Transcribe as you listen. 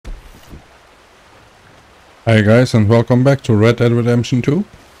Hi guys, and welcome back to Red Dead Redemption 2.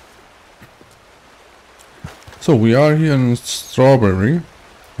 So we are here in Strawberry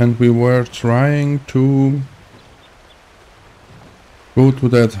and we were trying to go to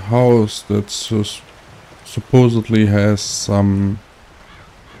that house that supposedly has some...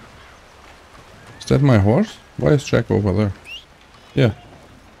 Is that my horse? Why is Jack over there? Yeah.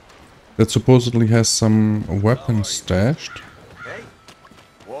 That supposedly has some weapons stashed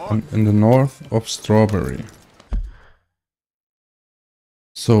in the north of Strawberry.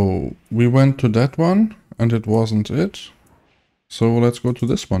 So we went to that one and it wasn't it. So let's go to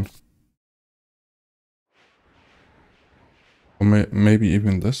this one. Or maybe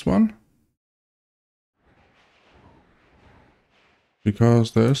even this one?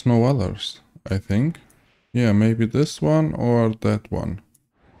 Because there's no others, I think. Yeah, maybe this one or that one.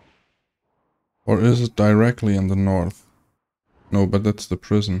 Or is it directly in the north? No, but that's the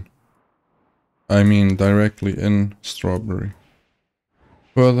prison. I mean directly in Strawberry.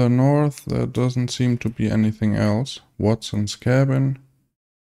 Further north, there doesn't seem to be anything else. Watson's Cabin.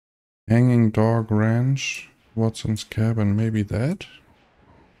 Hanging Dog Ranch. Watson's Cabin, maybe that?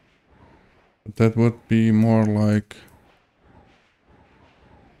 But that would be more like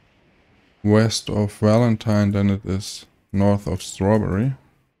west of Valentine than it is north of Strawberry.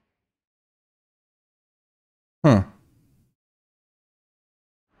 Huh.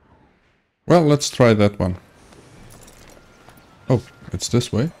 Well, let's try that one. Oh, it's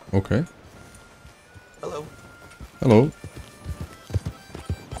this way? Okay. Hello. Hello.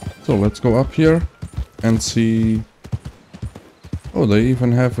 So let's go up here and see... Oh, they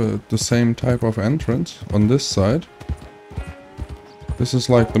even have the same type of entrance on this side. This is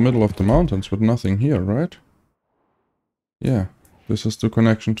like the middle of the mountains with nothing here, right? Yeah, this is the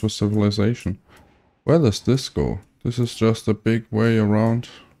connection to civilization. Where does this go? This is just a big way around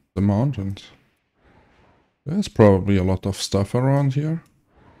the mountains. There's probably a lot of stuff around here.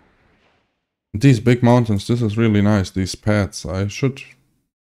 These big mountains, this is really nice, these paths. I should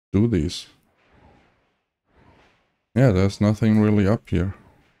do these. Yeah, there's nothing really up here.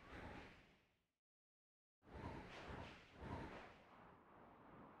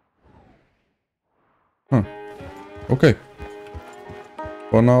 Huh. Okay.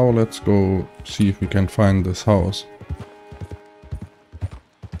 For now, let's go see if we can find this house.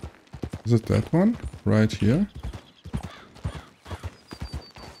 Is it that one? Right here?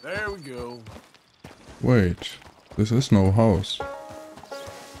 There we go. Wait, this is no house.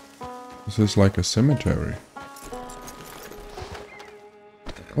 This is like a cemetery.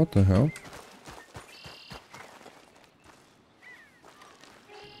 What the hell?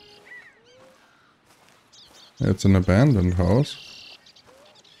 It's an abandoned house.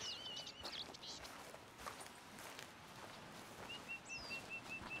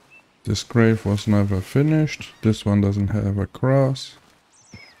 This grave was never finished. This one doesn't have a cross.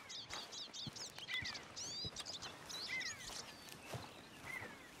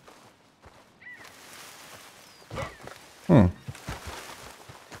 Huh.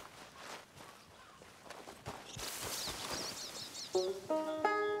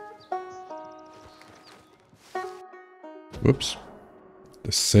 Whoops.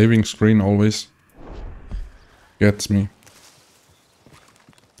 The saving screen always gets me.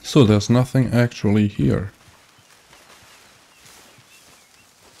 So there's nothing actually here.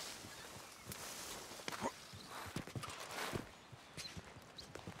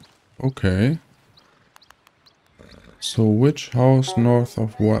 Okay. So which house north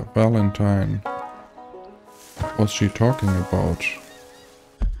of Valentine was she talking about?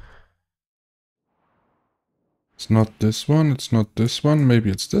 It's not this one, it's not this one, maybe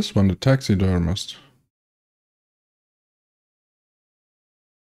it's this one, the taxidermist.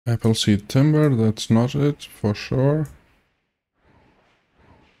 Appleseed timber, that's not it, for sure.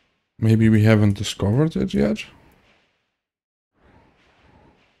 Maybe we haven't discovered it yet?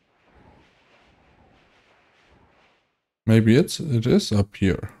 Maybe it is up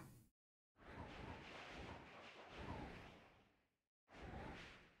here.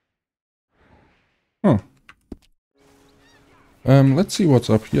 Huh. Let's see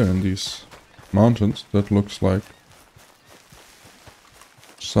what's up here in these mountains. That looks like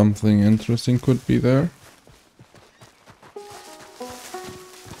something interesting could be there.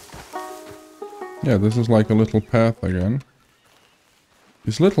 Yeah, this is like a little path again.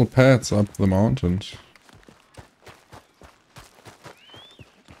 These little paths up the mountains.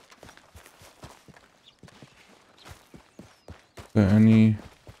 Is there any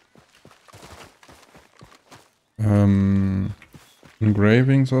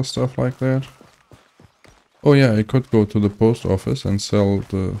engravings or stuff like that? Oh yeah, I could go to the post office and sell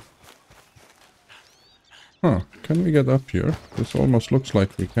the Huh, can we get up here? This almost looks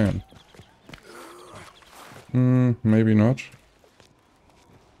like we can. Maybe not.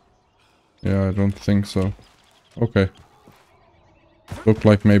 Yeah, I don't think so. Okay. Looked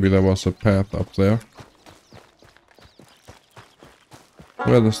like maybe there was a path up there.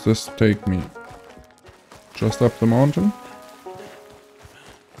 Where does this take me? Just up the mountain?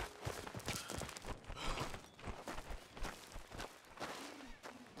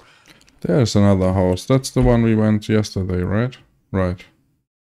 There's another house. That's the one we went yesterday, right? Right.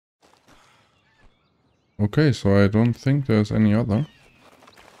 Okay, so I don't think there's any other.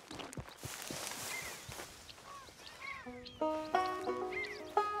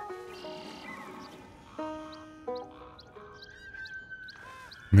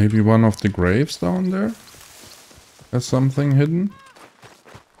 Maybe one of the graves down there has something hidden?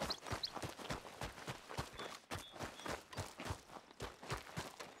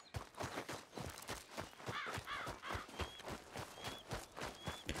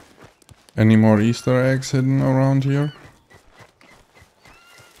 Any more Easter eggs hidden around here?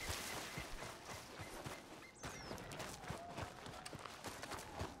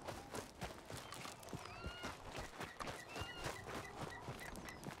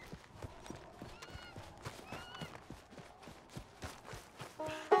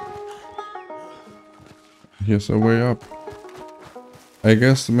 Here's a way up. I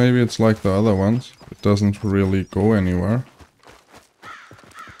guess maybe it's like the other ones. It doesn't really go anywhere.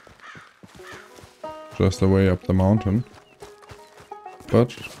 Just a way up the mountain.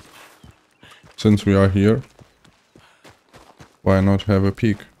 But since we are here, why not have a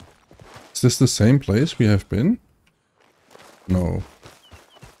peek? Is this the same place we have been? No.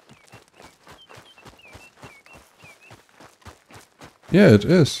 Yeah, it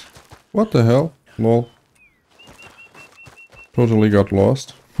is. What the hell? Lol. Totally got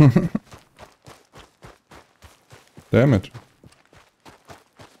lost. Damn it.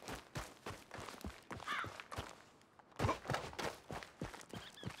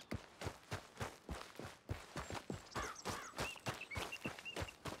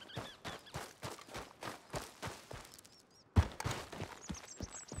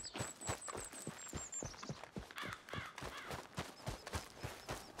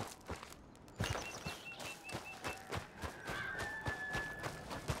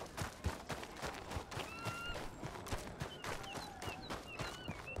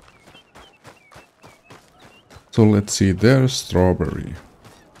 So let's see, there's strawberry.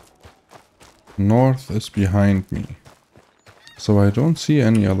 North is behind me. So I don't see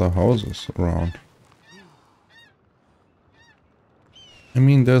any other houses around. I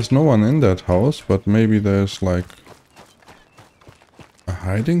mean, there's no one in that house, but maybe there's like a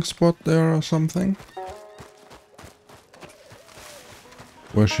hiding spot there or something?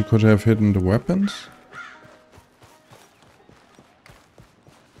 Where she could have hidden the weapons?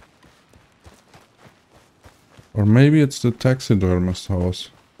 Or maybe it's the taxidermist house.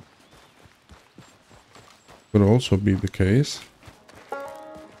 Could also be the case.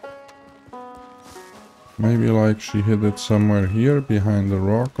 Maybe like she hid it somewhere here behind the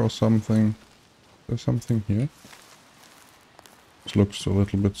rock or something. There's something here. This looks a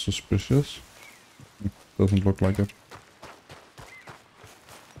little bit suspicious. Doesn't look like it.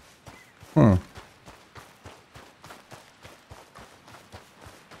 Huh.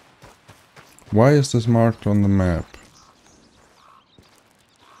 Why is this marked on the map?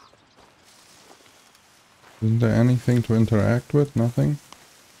 Isn't there anything to interact with? Nothing?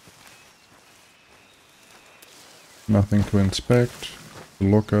 Nothing to inspect, to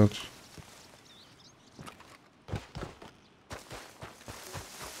look at.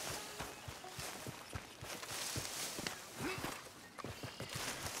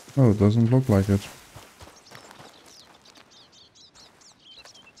 Oh, it doesn't look like it.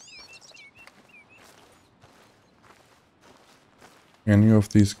 Any of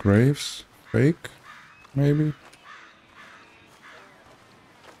these graves fake? Maybe?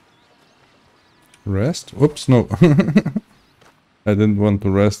 Rest? Oops, no. I didn't want to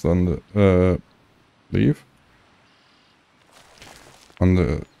rest on the leaf. On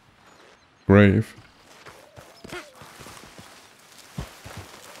the grave.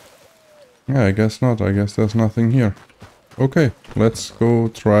 Yeah, I guess not. I guess there's nothing here. Okay, let's go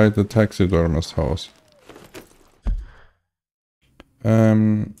try the taxidermist house.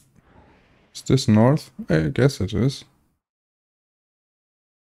 Is this north? I guess it is.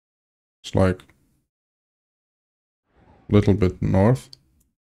 It's like a little bit north.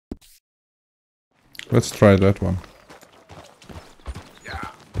 Let's try that one.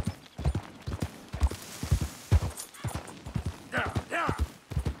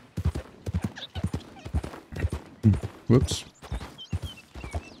 Whoops.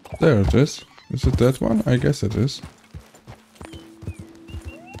 There it is. Is it that one? I guess it is.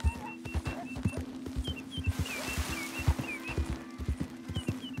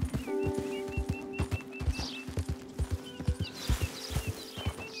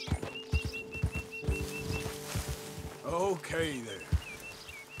 Okay there.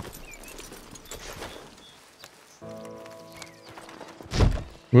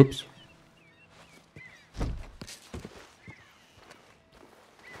 Whoops.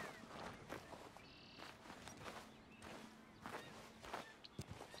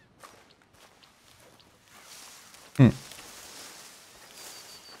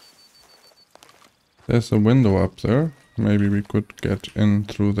 There's a window up there. Maybe we could get in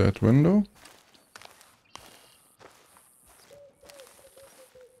through that window.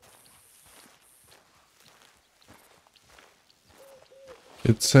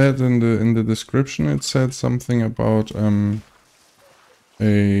 It said in the description, it said something about a...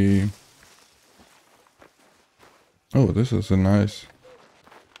 Oh, this is a nice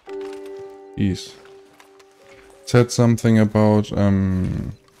piece. It said something about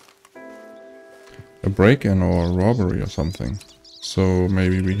a break-in or a robbery or something. So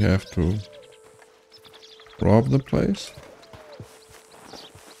maybe we have to rob the place?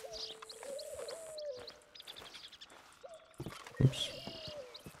 Oops.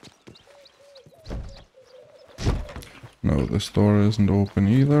 No, this door isn't open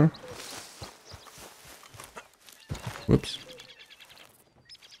either. Whoops.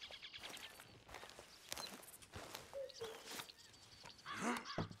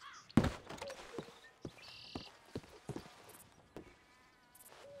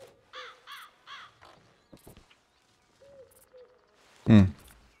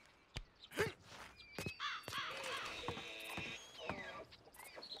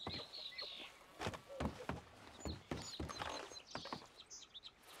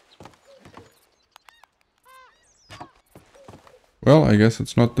 Well, I guess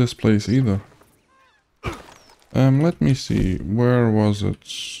it's not this place either. Let me see. Where was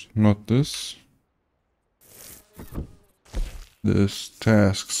it? Not this. This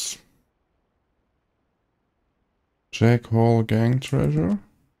tasks. Jack Hall gang treasure.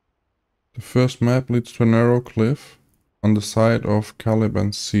 The first map leads to a narrow cliff on the side of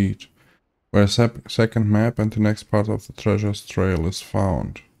Caliban's Seat, where a second map and the next part of the treasure's trail is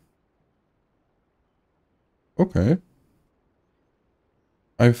found. Okay.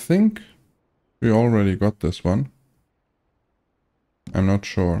 I think we already got this one. I'm not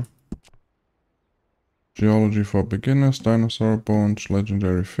sure. Geology for beginners, dinosaur bones,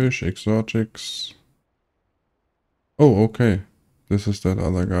 legendary fish, exotics. Oh, okay. This is that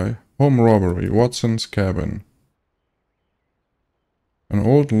other guy. Home robbery, Watson's cabin. An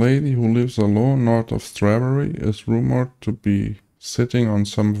old lady who lives alone north of Strawberry is rumored to be sitting on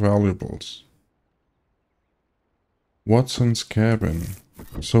some valuables. Watson's cabin.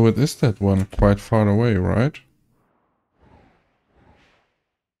 So it is that one quite far away, right?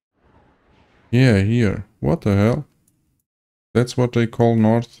 Yeah, here. What the hell? That's what they call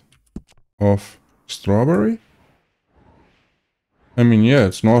north of Strawberry? I mean, yeah,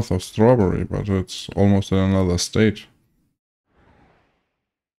 it's north of Strawberry, but it's almost in another state.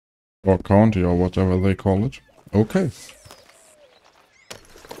 Or county, or whatever they call it. Okay.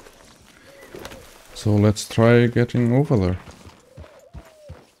 So let's try getting over there.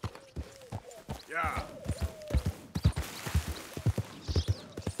 Yeah.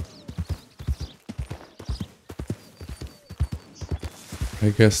 I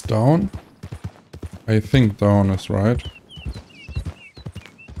guess down? I think down is right.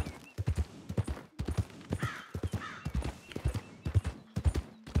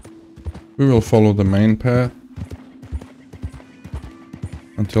 We will follow the main path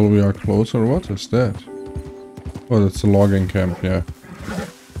until we are closer. What is that? Oh, that's a logging camp, yeah.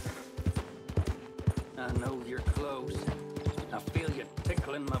 I know you're close. I feel you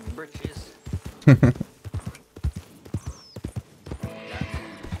tickling my britches. Tell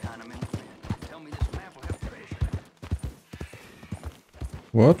me this map will have treasure.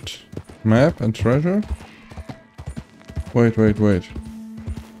 What? Map and treasure? Wait, wait, wait.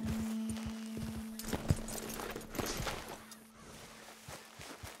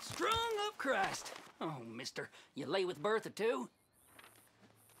 Strung up Christ. Oh, mister, you lay with Bertha too?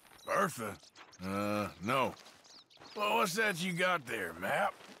 Bertha? No. Well, what's that you got there,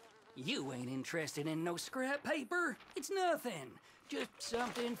 map? You ain't interested in no scrap paper. It's nothing. Just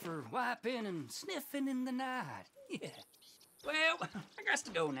something for wiping and sniffing in the night. Yeah. Well, I got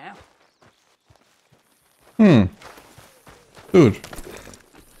to go now. Dude.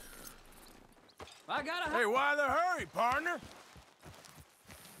 I gotta. Hey, why the hurry, partner?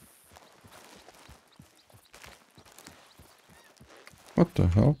 What the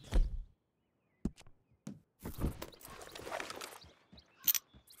hell?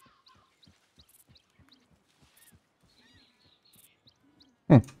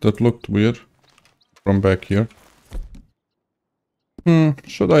 That looked weird from back here.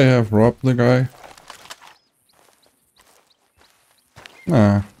 Should I have robbed the guy?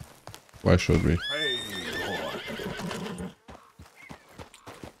 Nah, why should we? Hey, boy.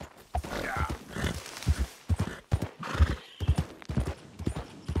 Yeah.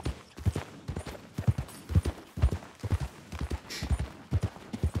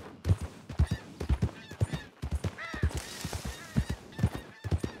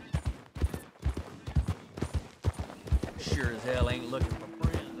 Sure as hell ain't looking for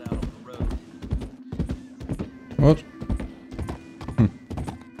friends out on the road. What?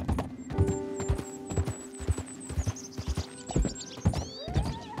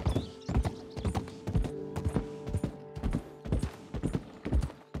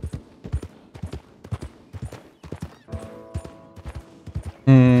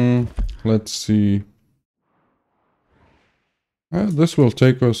 Let's see. This will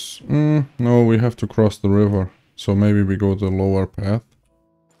take us... no, we have to cross the river. So maybe we go the lower path.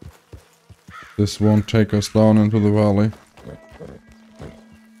 This won't take us down into the valley.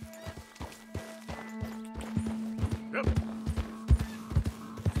 Yep.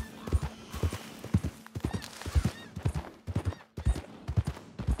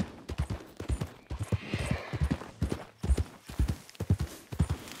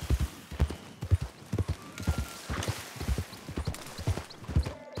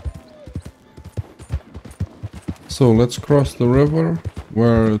 So let's cross the river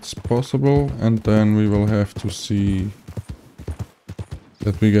where it's possible, and then we will have to see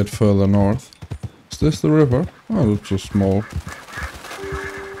that we get further north. Is this the river? Oh, it's a small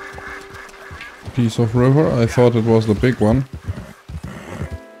piece of river. I thought it was the big one.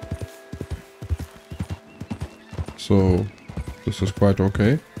 So this is quite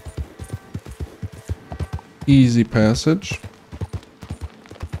okay. Easy passage.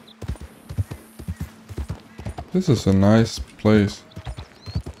 This is a nice place.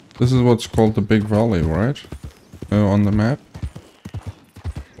 This is what's called the Big Valley, right? On the map.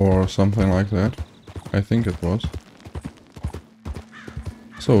 Or something like that. I think it was.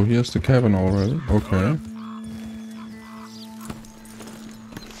 So, here's the cabin already. Okay.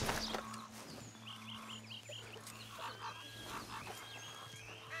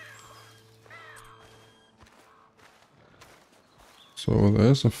 So,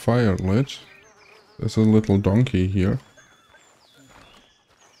 there's a fire lit. There's a little donkey here.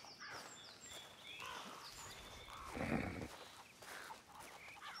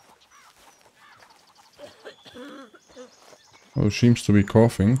 Oh, seems to be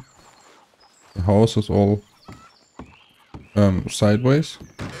coughing. The house is all sideways.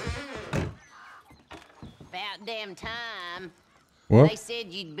 About damn time. What? They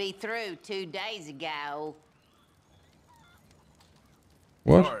said you'd be through 2 days ago.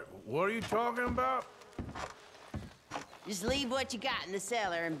 What? All right, what are you talking about? Just leave what you got in the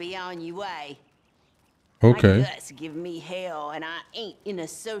cellar and be on your way. Okay. My guts give me hell, and I ain't in a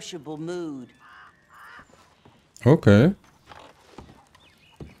sociable mood. Okay.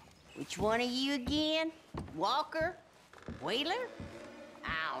 Which one are you again? Walker? Wheeler?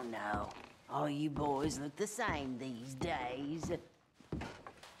 I don't know. All you boys look the same these days.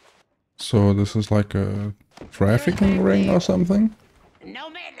 So this is like a trafficking ring or something?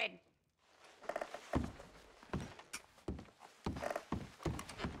 No meddling.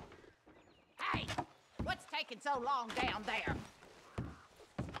 Hey, what's taking so long down there?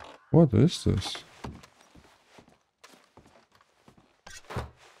 What is this?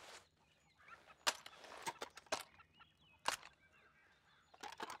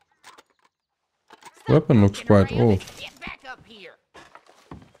 Weapon looks quite old. Get back up here.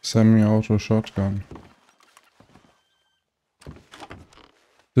 Semi-auto shotgun.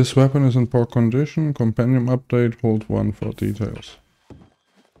 This weapon is in poor condition. Companion update. Hold 1 for details.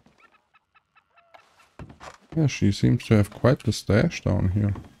 Yeah, she seems to have quite the stash down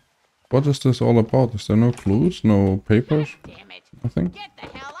here. What is this all about? Is there no clues? No papers? Damn it. Nothing? Get the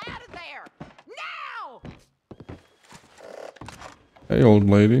hell out of there. Now! Hey, old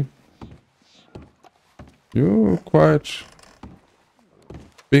lady. You're quite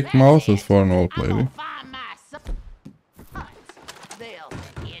big mouths for an old I'm lady. gonna find my son. They'll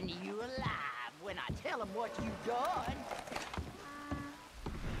skin you alive when I tell them what you've done.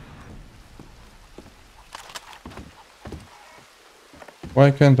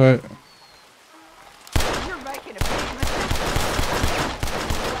 Why can't I...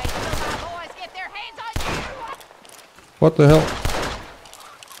 What the hell?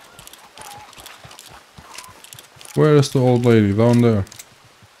 Where is the old lady? Down there.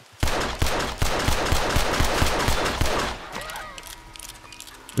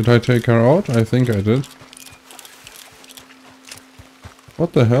 Did I take her out? I think I did.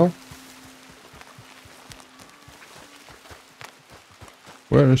 What the hell?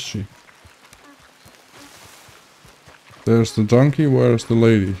 Where is she? There's the donkey. Where is the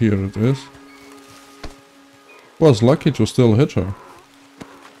lady? Here it is. Was lucky to still hit her.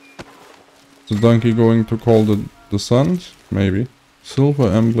 The donkey going to call the sons? Maybe. Silver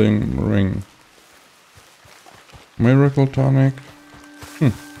emblem ring. Miracle tonic.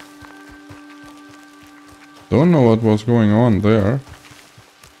 Don't know what was going on there.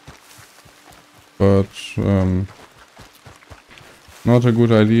 But not a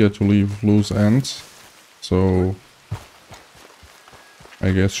good idea to leave loose ends. So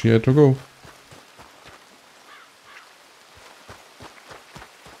I guess she had to go.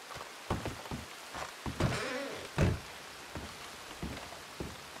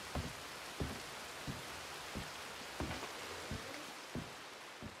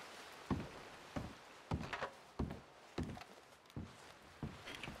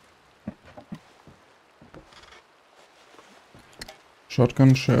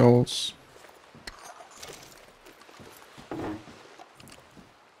 Shotgun shells.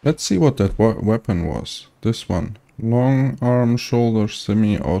 Let's see what that weapon was. This one. Long arm shoulder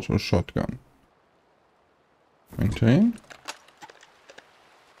semi-auto shotgun. Maintain.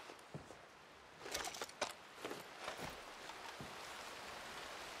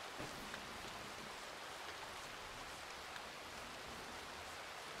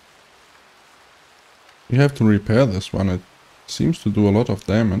 We have to repair this one. It seems to do a lot of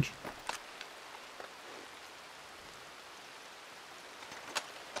damage.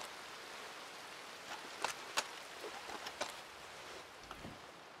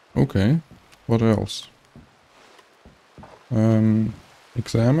 Okay, what else?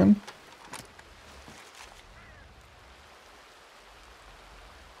 Examine.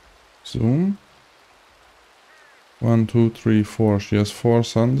 Zoom. 1, 2, 3, 4. She has 4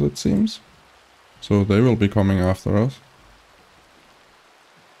 sons, it seems. So they will be coming after us.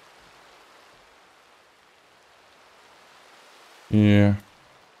 Yeah.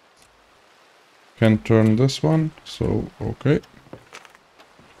 Can't turn this one, so okay.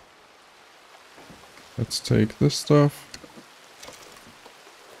 Let's take this stuff.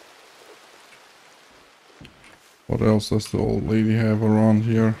 What else does the old lady have around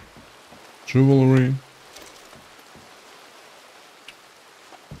here? Jewelry.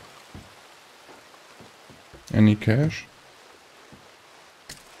 Any cash?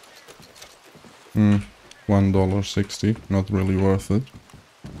 $1.60, not really worth it.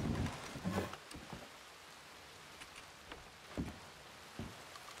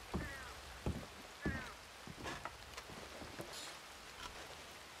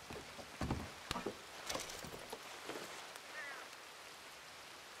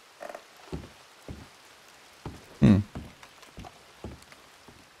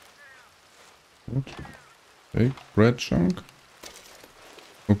 What? Take bread chunk.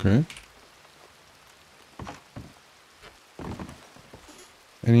 Okay.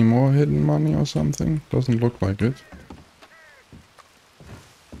 Any more hidden money or something? Doesn't look like it.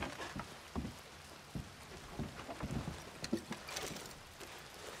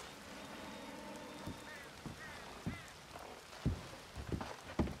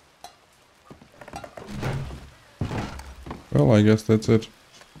 Well, I guess that's it.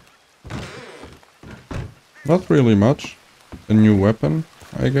 Not really much. A new weapon,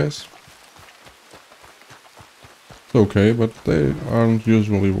 I guess. It's okay, but they aren't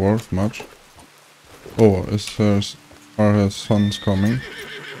usually worth much. Oh, are her sons coming?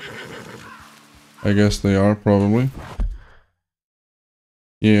 I guess they are, probably.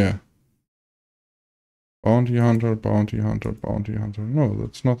 Yeah. Bounty hunter, bounty hunter, bounty hunter. No,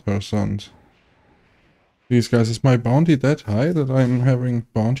 that's not her sons. These guys, is my bounty that high that I'm having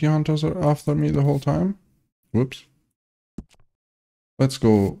bounty hunters after me the whole time? Whoops. Let's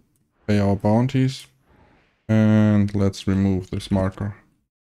go pay our bounties. And let's remove this marker.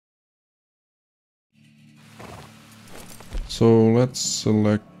 So let's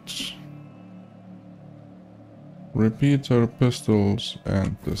select repeater, pistols,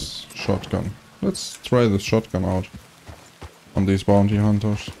 and this shotgun. Let's try this shotgun out on these bounty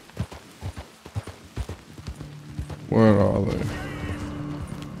hunters. Where are they?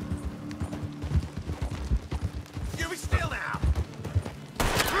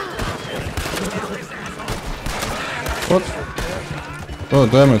 What? Oh,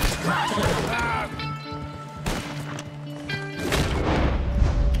 damn it.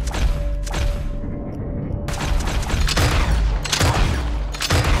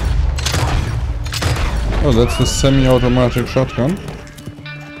 Oh, that's the semi-automatic shotgun.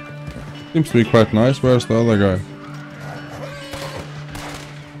 Seems to be quite nice. Where's the other guy?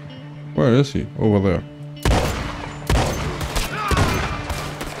 Where is he? Over there.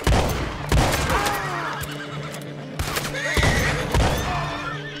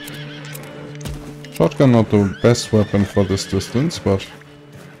 Shotgun not the best weapon for this distance, but...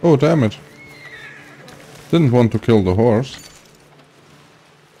 Oh, damn it. Didn't want to kill the horse.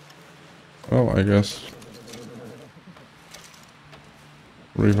 Well, I guess...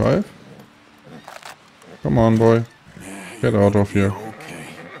 Revive? Come on, boy. Get out of here. Okay.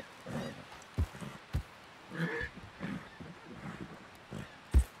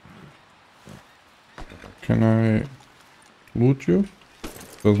 Can I loot you?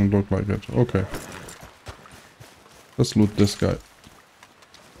 Doesn't look like it. Okay. Let's loot this guy.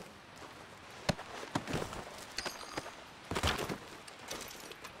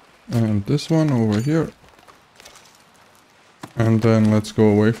 And this one over here. And then let's go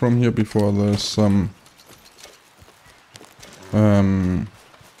away from here before there's some...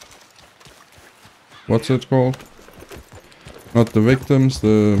 what's it called? Not the victims,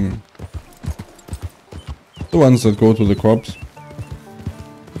 the ones that go to the cops.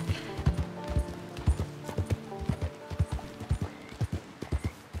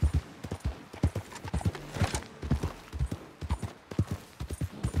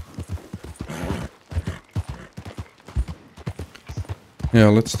 Yeah,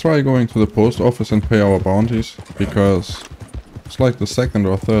 let's try going to the post office and pay our bounties, because it's like the second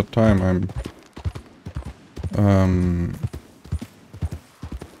or third time I'm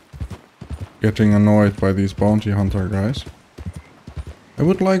getting annoyed by these bounty hunter guys. I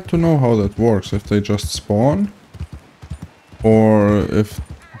would like to know how that works, if they just spawn, or if,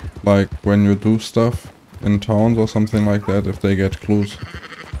 like, when you do stuff in towns or something like that, if they get clues.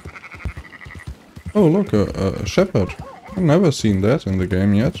 Oh look, a shepherd. I've never seen that in the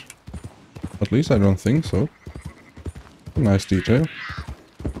game yet. At least I don't think so. A nice detail.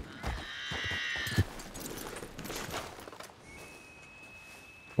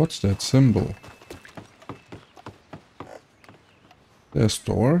 What's that symbol? There's a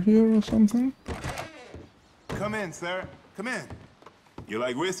store here or something? Come in, sir. Come in. You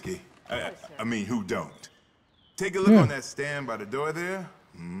like whiskey? I mean, who don't? Take a look on that stand by the door there.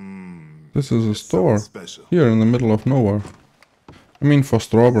 This is a store. Special. Here in the middle of nowhere. I mean for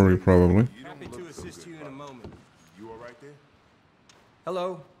strawberry probably. Happy to assist you in a moment. You all right there?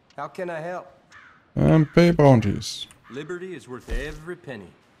 Hello, how can I help? Pay bounties. Liberty is worth every penny.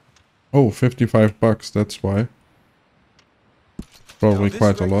 Oh, 55 bucks, that's why. Probably Now,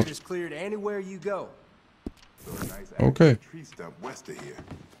 quite a this lot. record is cleared anywhere you go. So a nice Okay. active tree stump west of here.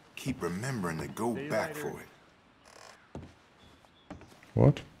 Keep remembering to go back for it.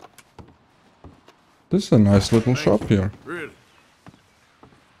 What? This is a nice little shop here. Really?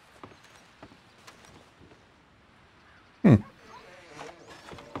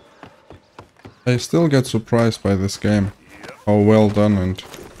 I still get surprised by this game. How well done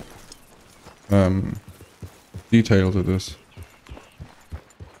and detailed it is.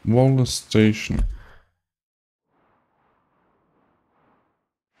 Wallace Station.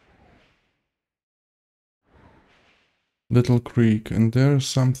 Little Creek, and there's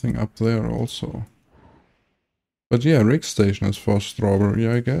something up there also. But yeah, Rick Station is for strawberry,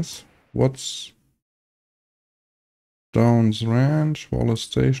 I guess. What's Downs Ranch, Wallace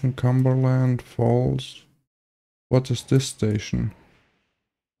Station, Cumberland Falls? What is this station?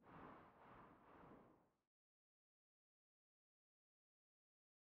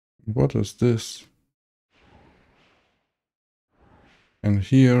 What is this? And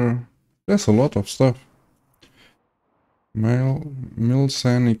here, there's a lot of stuff.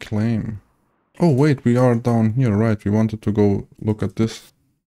 Milsani Claim. Oh wait, we are down here, right? We wanted to go look at this,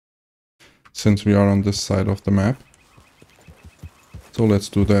 since we are on this side of the map. So let's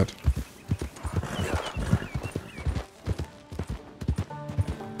do that.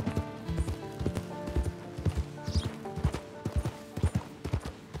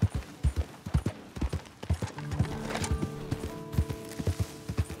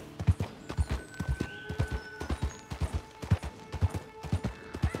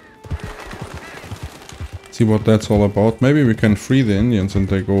 See what that's all about. Maybe we can free the Indians and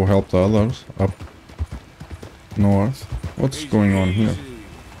they go help the others up north. What's going on here?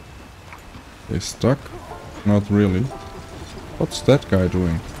 They stuck? Not really. What's that guy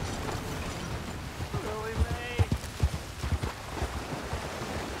doing?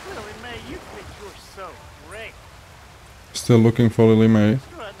 Still looking for Lily Mae?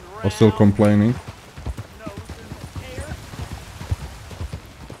 Or still complaining?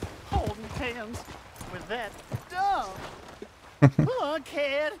 was that dumb. Come on,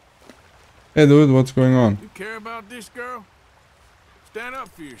 kid. Hey dude, what's going on? You care about this girl? Stand up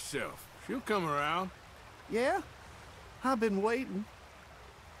for yourself. She'll come around. Yeah? I've been waiting.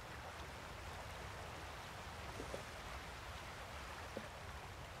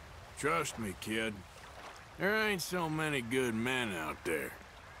 Trust me, kid. There ain't so many good men out there.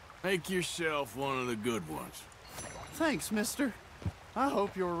 Make yourself one of the good ones. Thanks, mister. I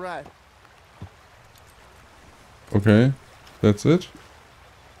hope you're right. Okay, that's it?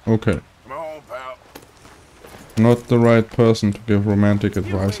 Okay. Come on, pal. Not the right person to give romantic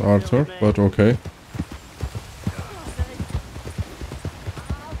advice, Arthur, but okay.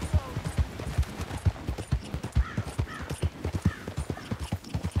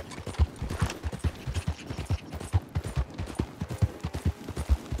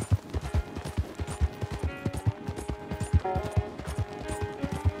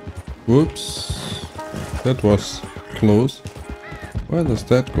 Whoops. That was close. Where does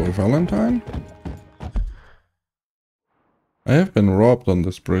that go? Valentine? I have been robbed on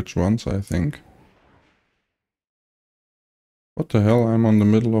this bridge once, I think. What the hell? I'm on the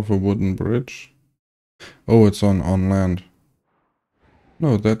middle of a wooden bridge. Oh, it's on land.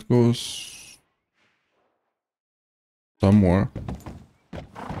 No, that goes somewhere.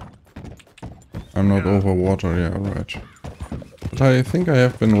 I'm not over water, yeah, right. But I think I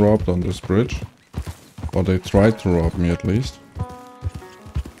have been robbed on this bridge. Or they tried to rob me at least.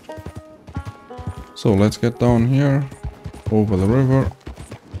 So let's get down here. Over the river.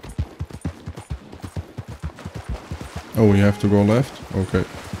 Oh, we have to go left? Okay.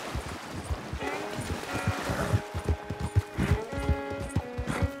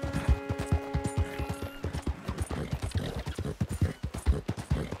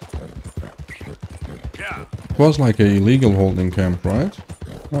 Yeah. It was like a illegal holding camp, right?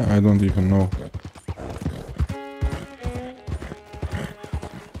 I don't even know.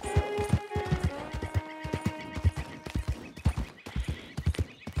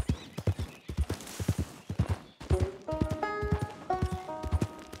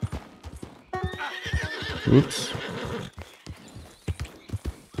 Oops.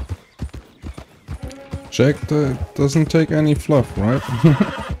 Jack doesn't take any fluff, right?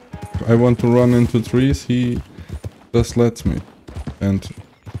 I want to run into trees, he just lets me. And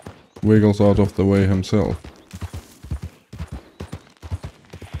wiggles out of the way himself.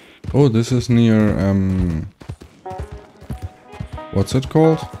 Oh, this is near, what's it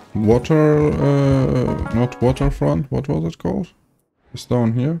called? Not waterfront, what was it called? It's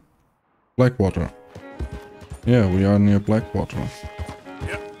down here. Blackwater. Yeah, we are near Blackwater.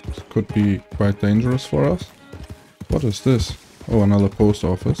 Yep. This could be quite dangerous for us. What is this? Oh, another post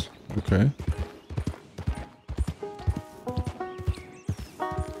office. Okay.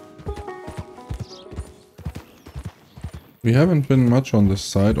 We haven't been much on this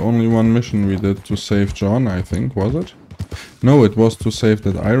side. Only one mission we did to save John, I think, was it? No, it was to save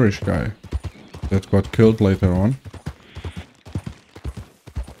that Irish guy that got killed later on.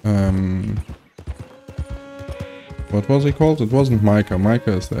 What was he called? It wasn't Micah.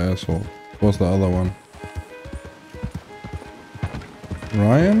 Micah is the asshole. It was the other one.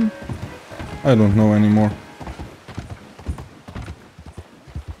 Ryan? I don't know anymore.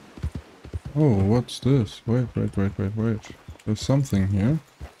 Oh, what's this? Wait. There's something here.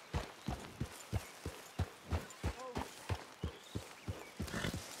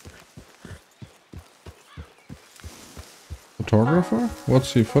 Photographer?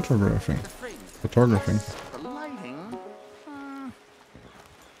 What's he photographing? Photographing.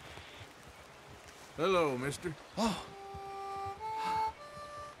 Hello, mister. Oh.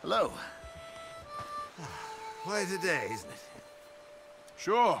 Hello. Quite a day, isn't it?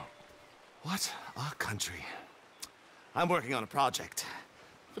 Sure. What a country. I'm working on a project.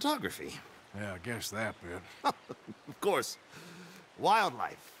 Photography. Yeah, I guess that bit. Of course.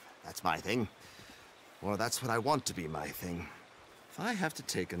 Wildlife. That's my thing. Or that's what I want to be my thing. If I have to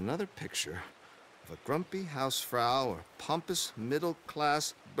take another picture of a grumpy housefrau or pompous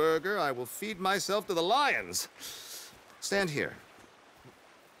middle-class burger, I will feed myself to the lions. Stand here.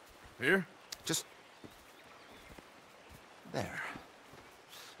 Here? Just... there.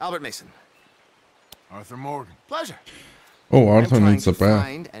 Albert Mason. Arthur Morgan. Pleasure. Oh, Arthur I'm needs a trying to bear.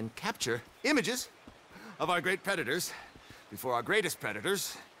 find and capture images of our great predators before our greatest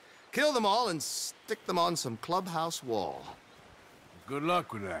predators kill them all and stick them on some clubhouse wall. Good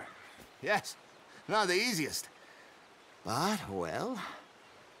luck with that. Yes, not the easiest. But, well,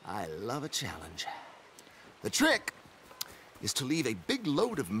 I love a challenge. The trick is to leave a big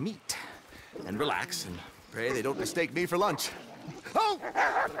load of meat and relax and pray they don't mistake me for lunch. Oh!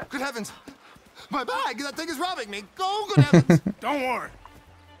 Good heavens! My bag! That thing is robbing me! Go, good heavens! Don't worry.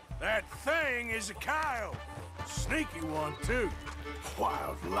 That thing is a coyote. Sneaky one, too.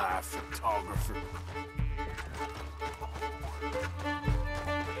 Wildlife photographer.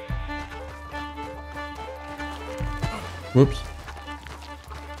 Whoops.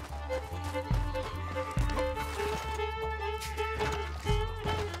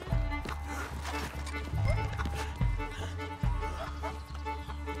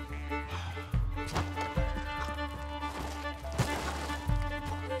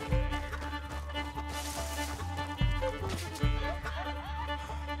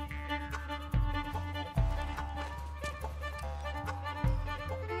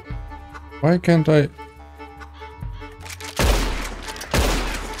 Why can't I?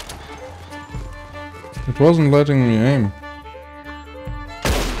 It wasn't letting me aim.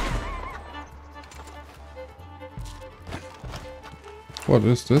 What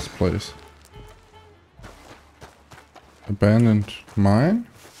is this place? Abandoned mine?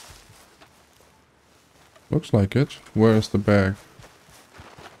 Looks like it. Where is the bag?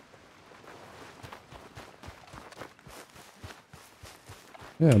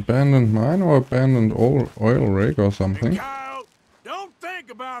 Yeah, abandoned mine or abandoned oil rig or something. Hey, Kyle, don't think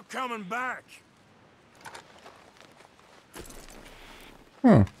about coming back.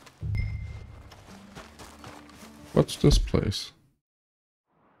 Huh. What's this place?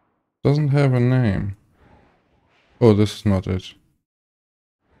 Doesn't have a name. Oh, this is not it.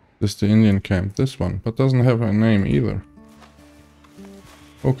 This is the Indian camp, this one, but doesn't have a name either.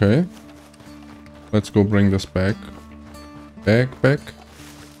 Okay. Let's go bring this bag back.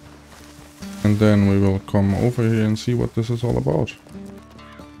 And then we will come over here and see what this is all about.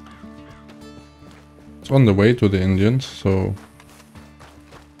 It's on the way to the Indians, so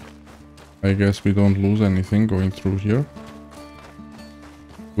I guess we don't lose anything going through here.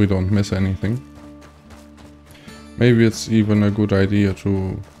 We don't miss anything. Maybe it's even a good idea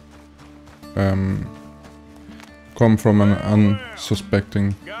to come from an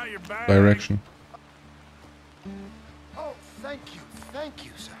unsuspecting Got your bag? direction. Oh, thank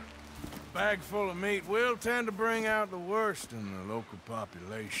you, sir. Bag full of meat will tend to bring out the worst in the local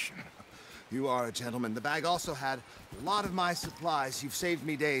population. You are a gentleman. The bag also had a lot of my supplies. You've saved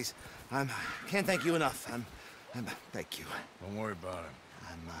me days. Can't thank you enough. Thank you. Don't worry about it.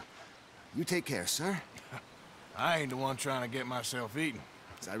 You take care, sir. I ain't the one trying to get myself eaten.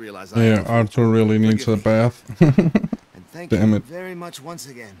 I realize Yeah, Arthur really needs a bath. And thank Damn you it. very much once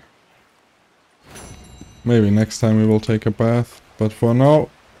again. Maybe next time we will take a bath, but for now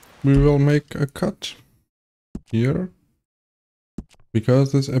we will make a cut here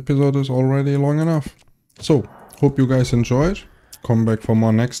because this episode is already long enough. So, hope you guys enjoyed. Come back for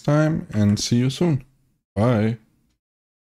more next time and see you soon. Bye.